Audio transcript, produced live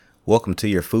Welcome to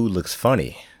Your Food Looks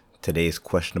Funny. Today's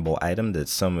questionable item that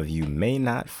some of you may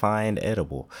not find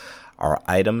edible are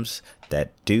items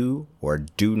that do or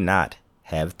do not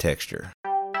have texture.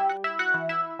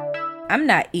 I'm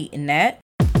not eating that.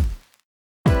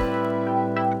 I'm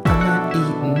not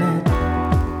eating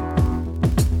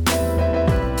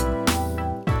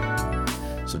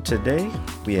that. So today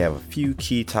we have a few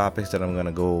key topics that I'm going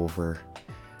to go over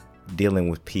dealing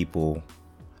with people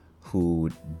who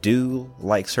do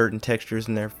like certain textures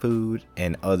in their food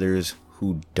and others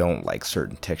who don't like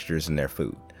certain textures in their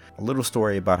food. A little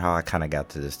story about how I kind of got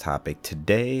to this topic.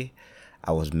 Today,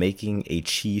 I was making a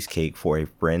cheesecake for a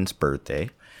friend's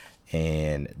birthday,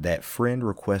 and that friend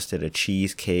requested a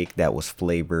cheesecake that was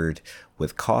flavored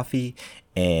with coffee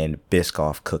and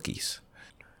Biscoff cookies.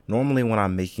 Normally when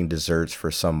I'm making desserts for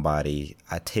somebody,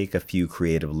 I take a few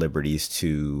creative liberties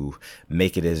to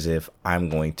make it as if I'm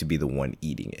going to be the one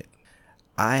eating it.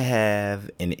 I have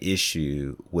an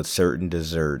issue with certain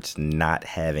desserts not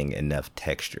having enough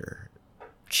texture.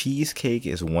 Cheesecake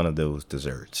is one of those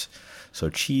desserts. So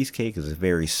cheesecake is a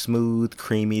very smooth,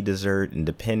 creamy dessert, and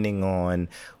depending on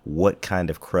what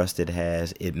kind of crust it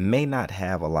has, it may not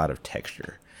have a lot of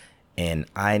texture. And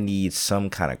I need some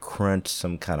kind of crunch,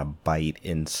 some kind of bite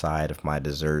inside of my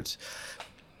desserts.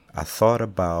 I thought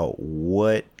about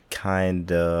what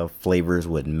kind of flavors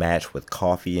would match with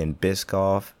coffee and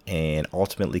Biscoff, and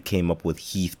ultimately came up with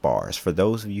Heath bars. For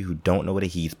those of you who don't know what a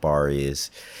Heath bar is,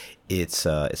 it's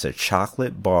a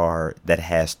chocolate bar that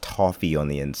has toffee on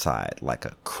the inside, like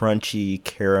a crunchy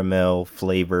caramel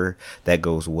flavor that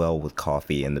goes well with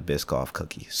coffee and the Biscoff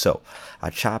cookie. So I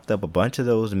chopped up a bunch of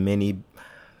those mini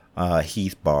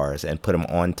Heath bars and put them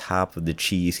on top of the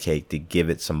cheesecake to give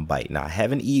it some bite. Now I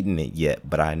haven't eaten it yet,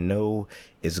 but I know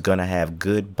it's gonna have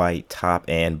good bite top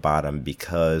and bottom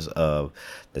because of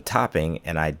the topping,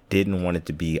 and I didn't want it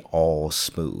to be all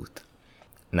smooth.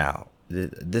 Now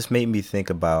this made me think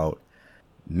about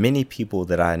many people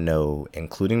that I know,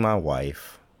 including my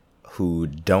wife, who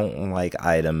don't like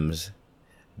items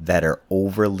that are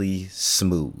overly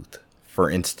smooth. For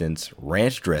instance,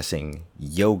 ranch dressing,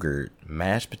 yogurt,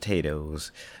 mashed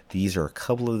potatoes. These are a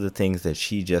couple of the things that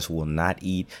she just will not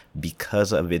eat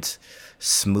because of its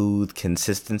smooth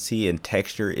consistency and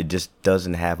texture. It just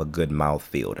doesn't have a good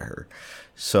mouthfeel to her.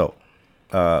 So,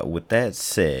 with that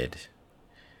said,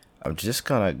 I'm just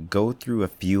going to go through a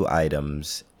few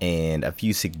items and a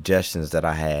few suggestions that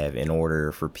I have in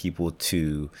order for people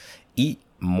to eat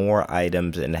more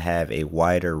items and have a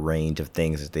wider range of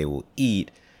things that they will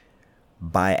eat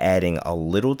by adding a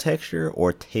little texture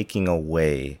or taking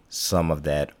away some of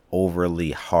that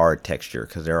overly hard texture,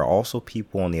 because there are also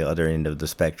people on the other end of the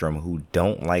spectrum who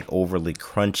don't like overly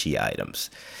crunchy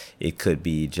items. It could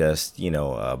be just,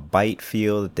 a bite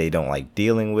feel that they don't like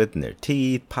dealing with in their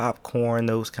teeth, popcorn,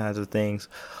 those kinds of things.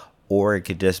 Or it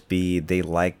could just be they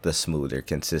like the smoother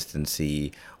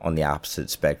consistency on the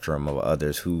opposite spectrum of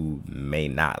others who may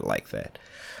not like that.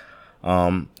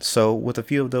 So with a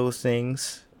few of those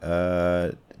things,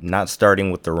 not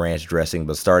starting with the ranch dressing,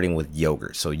 but starting with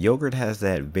yogurt. So yogurt has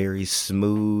that very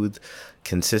smooth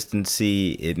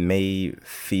consistency. It may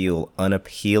feel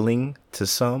unappealing to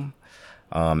some.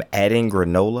 Adding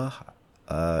granola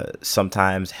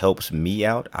sometimes helps me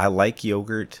out. I like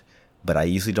yogurt, but I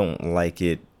usually don't like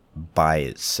it by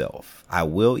itself. I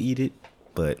will eat it,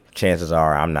 but chances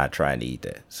are I'm not trying to eat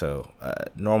that. So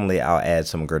normally I'll add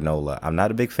some granola. I'm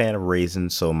not a big fan of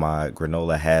raisins, so my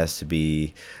granola has to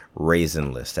be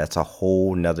raisinless. That's a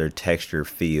whole nother texture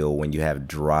feel when you have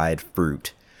dried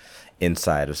fruit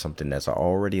inside of something that's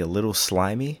already a little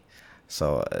slimy.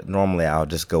 So normally I'll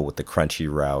just go with the crunchy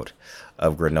route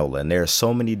of granola. And there are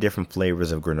so many different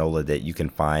flavors of granola that you can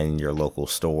find in your local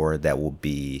store that will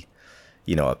be,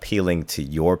 appealing to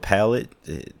your palate.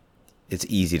 It's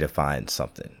easy to find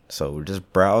something. So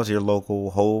just browse your local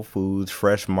Whole Foods,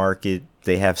 Fresh Market.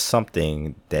 They have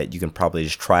something that you can probably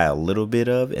just try a little bit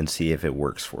of and see if it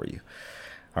works for you.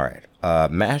 All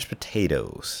right. Mashed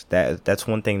potatoes. That's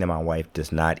one thing that my wife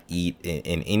does not eat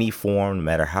in any form, no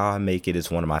matter how I make it.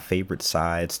 It's one of my favorite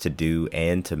sides to do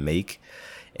and to make,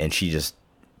 and she just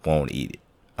won't eat it.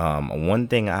 One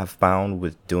thing I've found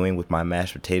with doing with my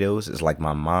mashed potatoes is like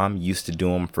my mom used to do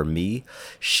them for me.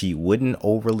 She wouldn't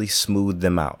overly smooth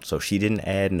them out. So she didn't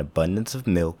add an abundance of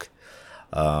milk.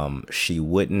 She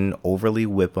wouldn't overly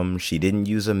whip them. She didn't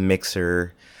use a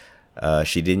mixer.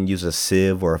 She didn't use a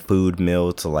sieve or a food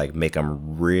mill to make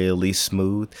them really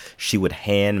smooth. She would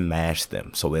hand mash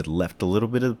them. So it left a little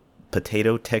bit of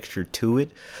potato texture to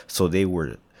it. So they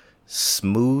were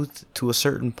smooth to a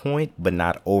certain point, but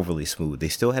not overly smooth. They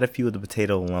still had a few of the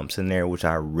potato lumps in there, which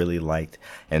I really liked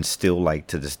and still like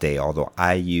to this day, although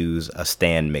I use a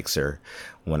stand mixer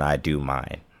when I do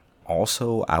mine.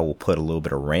 Also, I will put a little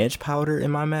bit of ranch powder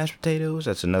in my mashed potatoes.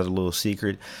 That's another little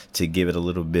secret to give it a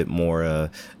little bit more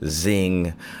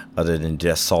zing, other than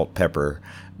just salt, pepper,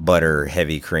 butter,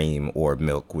 heavy cream, or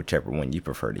milk, whichever one you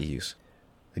prefer to use.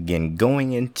 Again,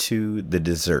 going into the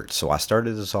dessert. So I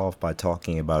started this off by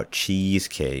talking about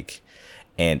cheesecake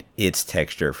and its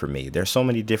texture for me. There's so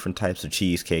many different types of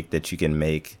cheesecake that you can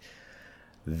make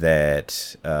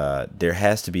that there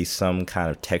has to be some kind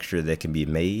of texture that can be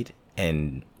made.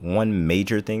 And one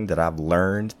major thing that I've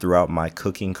learned throughout my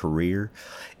cooking career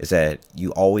is that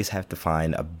you always have to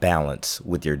find a balance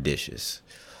with your dishes.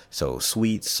 So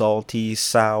sweet, salty,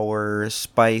 sour,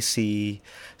 spicy.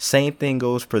 Same thing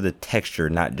goes for the texture,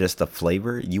 not just the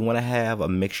flavor. You want to have a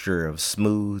mixture of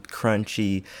smooth,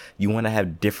 crunchy. You want to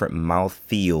have different mouth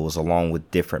feels along with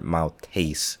different mouth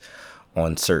tastes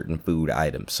on certain food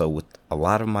items. So with a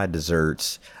lot of my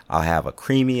desserts, I'll have a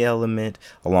creamy element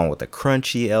along with a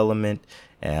crunchy element.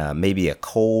 Maybe a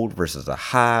cold versus a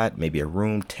hot, maybe a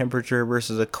room temperature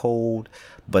versus a cold,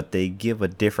 but they give a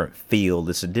different feel.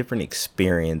 It's a different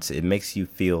experience. It makes you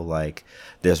feel like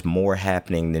there's more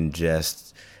happening than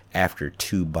just after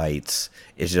 2 bites.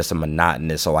 It's just a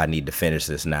monotonous, oh, I need to finish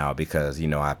this now because,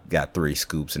 I've got 3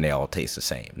 scoops and they all taste the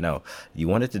same. No, you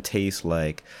want it to taste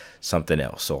like something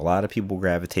else. So a lot of people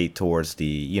gravitate towards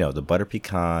the butter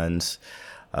pecans,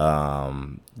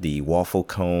 the waffle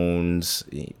cones.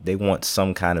 They want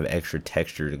some kind of extra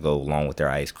texture to go along with their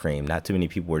ice cream. Not too many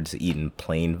people are just eating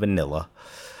plain vanilla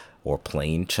or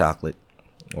plain chocolate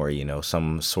or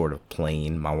some sort of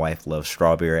plain. My wife loves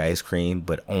strawberry ice cream,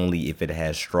 but only if it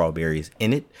has strawberries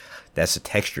in it. That's a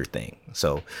texture thing.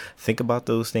 So think about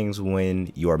those things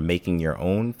when you are making your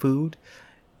own food.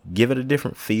 Give it a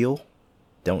different feel.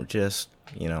 Don't just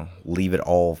leave it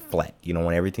all flat. You don't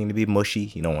want everything to be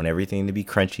mushy. You don't want everything to be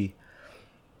crunchy.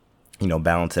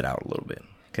 Balance it out a little bit.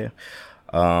 Okay.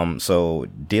 So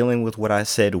dealing with what I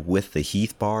said with the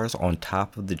Heath bars on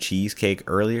top of the cheesecake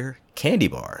earlier, candy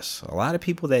bars. A lot of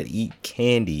people that eat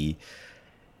candy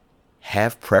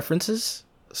have preferences.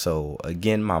 So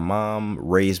again, my mom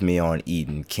raised me on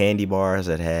eating candy bars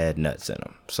that had nuts in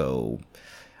them. So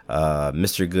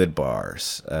Mr. Good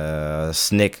bars,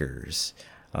 Snickers,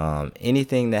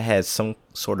 anything that has some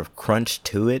sort of crunch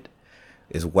to it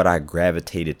is what I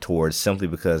gravitated towards, simply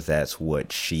because that's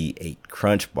what she ate.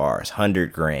 Crunch bars,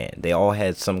 100 grand. They all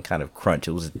had some kind of crunch.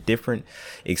 It was a different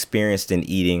experience than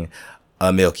eating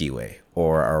a Milky Way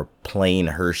or a plain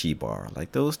Hershey bar.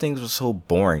 Like, those things were so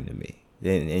boring to me.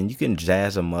 And you can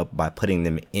jazz them up by putting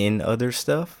them in other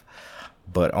stuff,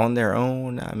 but on their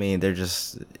own, I mean,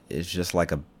 it's just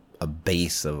like a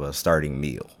base of a starting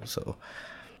meal. So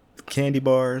candy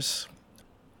bars,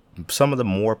 some of the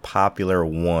more popular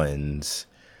ones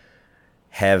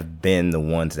have been the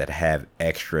ones that have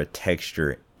extra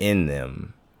texture in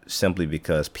them, simply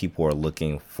because people are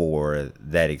looking for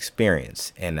that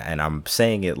experience. And I'm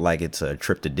saying it like it's a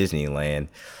trip to Disneyland,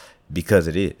 because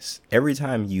it is. Every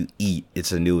time you eat,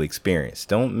 it's a new experience.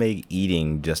 Don't make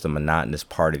eating just a monotonous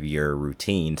part of your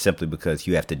routine simply because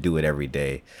you have to do it every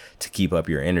day to keep up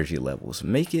your energy levels.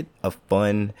 Make it a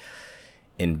fun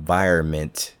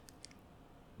environment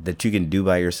that you can do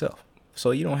by yourself,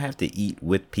 so you don't have to eat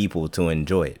with people to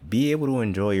enjoy it. Be able to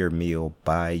enjoy your meal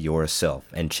by yourself,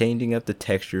 and changing up the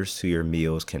textures to your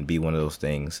meals can be one of those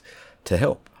things to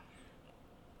help.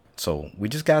 So we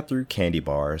just got through candy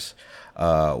bars.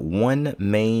 One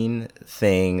main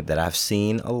thing that I've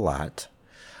seen a lot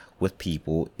with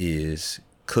people is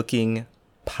cooking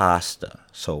pasta.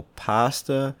 So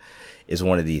pasta is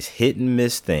one of these hit and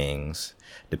miss things,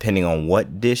 depending on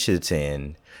what dish it's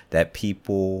in, that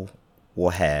people will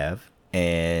have.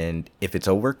 And if it's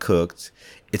overcooked,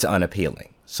 it's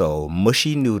unappealing. So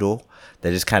mushy noodle that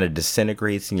just kind of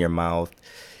disintegrates in your mouth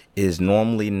is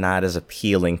normally not as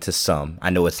appealing to some. I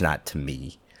know it's not to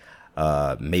me,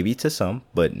 maybe to some,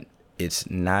 but it's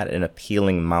not an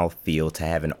appealing mouthfeel to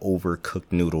have an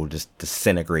overcooked noodle just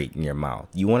disintegrate in your mouth.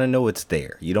 You want to know it's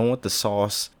there. You don't want the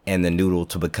sauce and the noodle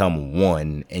to become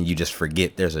one and you just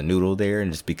forget there's a noodle there and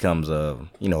it just becomes a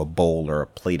bowl or a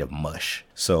plate of mush.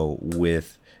 So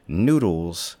with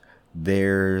noodles,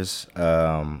 there's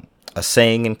a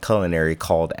saying in culinary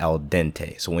called al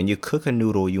dente. So when you cook a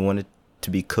noodle, you want it to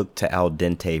be cooked to al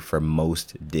dente for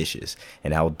most dishes.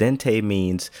 And al dente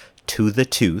means to the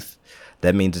tooth.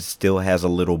 That means it still has a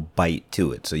little bite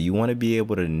to it. So you want to be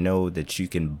able to know that you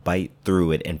can bite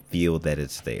through it and feel that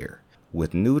it's there.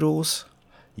 With noodles,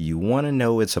 You want to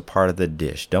know it's a part of the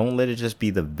dish. Don't let it just be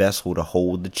the vessel to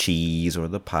hold the cheese or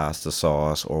the pasta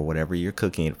sauce or whatever you're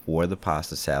cooking it for, the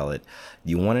pasta salad.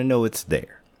 You want to know it's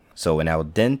there. So an al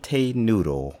dente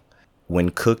noodle, when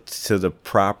cooked to the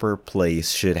proper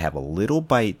place, should have a little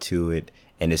bite to it.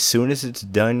 And as soon as it's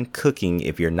done cooking,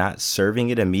 if you're not serving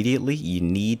it immediately, you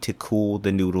need to cool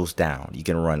the noodles down. You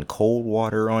can run cold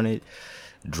water on it,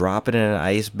 drop it in an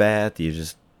ice bath. You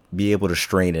just be able to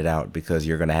strain it out because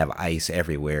you're going to have ice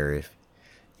everywhere if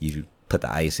you put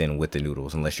the ice in with the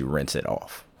noodles unless you rinse it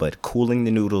off. But cooling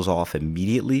the noodles off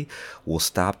immediately will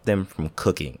stop them from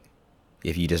cooking.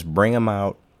 If you just bring them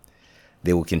out,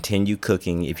 they will continue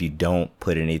cooking if you don't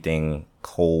put anything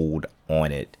cold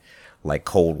on it, like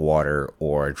cold water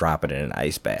or drop it in an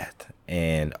ice bath.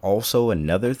 And also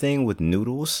another thing with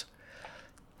noodles,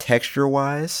 texture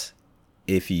wise,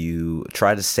 if you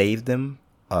try to save them,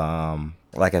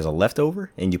 like as a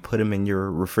leftover and you put them in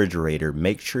your refrigerator,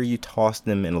 make sure you toss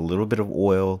them in a little bit of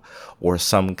oil or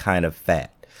some kind of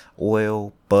fat,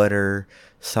 oil, butter,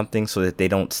 something, so that they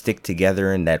don't stick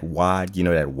together in that wad,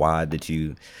 that wad that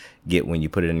you get when you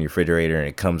put it in your refrigerator and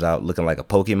it comes out looking like a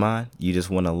Pokemon. You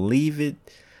just want to leave it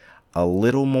a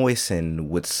little moistened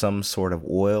with some sort of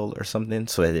oil or something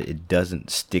so that it doesn't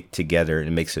stick together, and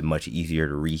it makes it much easier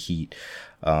to reheat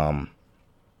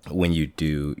when you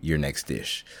do your next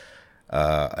dish.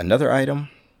 Another item,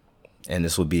 and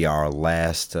this will be our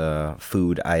last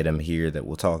food item here that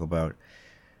we'll talk about: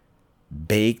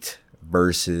 baked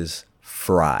versus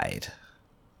fried.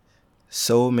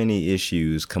 So many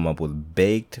issues come up with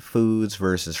baked foods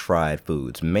versus fried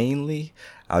foods. Mainly,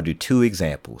 I'll do two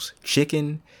examples: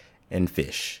 chicken and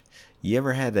fish. You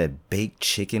ever had that baked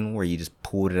chicken where you just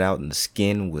pulled it out and the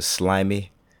skin was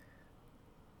slimy?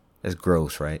 That's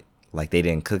gross, right? Like they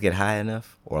didn't cook it high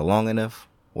enough or long enough,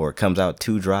 or it comes out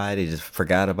too dry. They just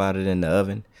forgot about it in the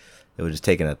oven. It was just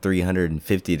taking a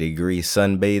 350-degree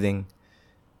sunbathing.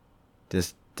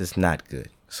 Just not good.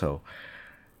 So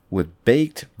with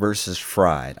baked versus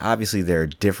fried, obviously there are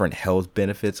different health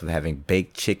benefits of having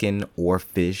baked chicken or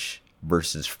fish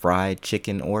versus fried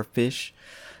chicken or fish.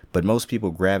 But most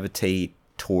people gravitate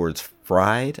towards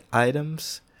fried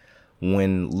items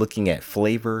when looking at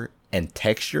flavor and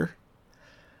texture,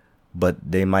 but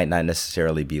they might not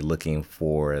necessarily be looking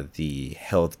for the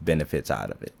health benefits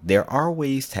out of it. There are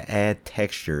ways to add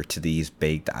texture to these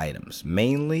baked items,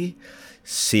 mainly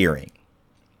searing.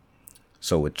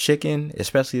 So with chicken,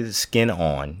 especially the skin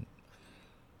on,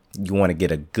 you want to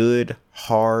get a good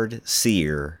hard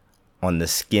sear on the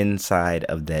skin side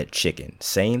of that chicken.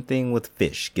 Same thing with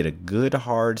fish. Get a good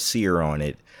hard sear on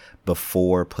it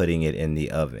before putting it in the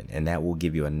oven, and that will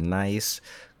give you a nice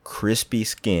crispy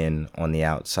skin on the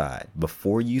outside.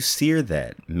 Before you sear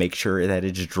that, make sure that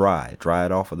it's dry. Dry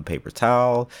it off with a paper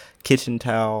towel, kitchen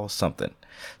towel, something,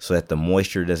 so that the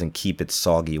moisture doesn't keep it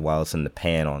soggy while it's in the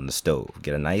pan on the stove.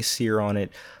 Get a nice sear on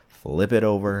it, flip it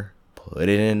over, put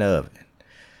it in the oven.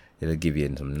 It'll give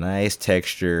you some nice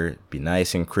texture, be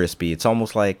nice and crispy. It's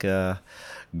almost like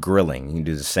grilling. You can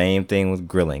do the same thing with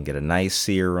grilling. Get a nice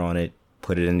sear on it,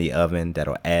 put it in the oven.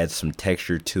 That'll add some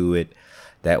texture to it.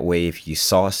 That way, if you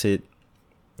sauce it,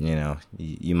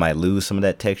 you might lose some of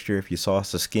that texture if you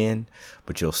sauce the skin,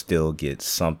 but you'll still get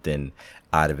something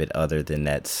out of it other than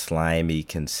that slimy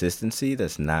consistency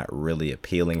that's not really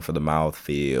appealing for the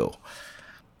mouthfeel.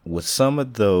 With some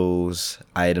of those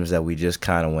items that we just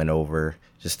kind of went over,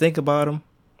 just think about them.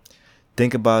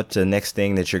 Think about the next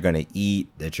thing that you're going to eat,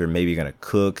 that you're maybe going to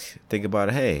cook. Think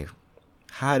about, hey,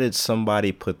 how did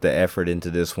somebody put the effort into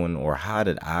this one? Or how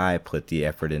did I put the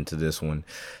effort into this one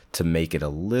to make it a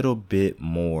little bit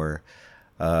more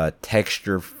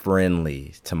texture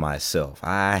friendly to myself?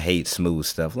 I hate smooth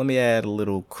stuff. Let me add a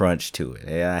little crunch to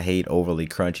it. I hate overly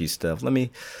crunchy stuff. Let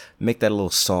me make that a little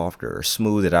softer or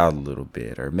smooth it out a little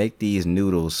bit, or make these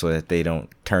noodles so that they don't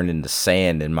turn into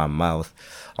sand in my mouth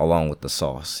along with the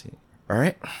sauce. All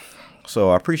right.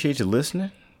 So I appreciate you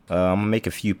listening. I'm going to make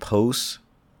a few posts.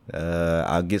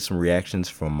 I'll get some reactions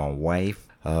from my wife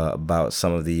about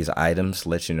some of these items,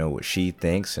 let you know what she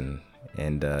thinks, and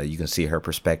you can see her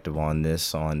perspective on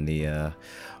this on the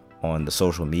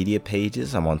social media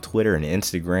pages. I'm on Twitter and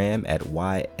Instagram at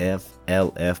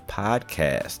YFLF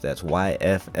Podcast. That's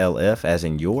YFLF as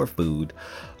in your food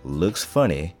looks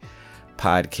funny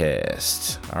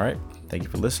podcast. All right. Thank you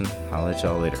for listening. I'll let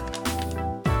y'all later.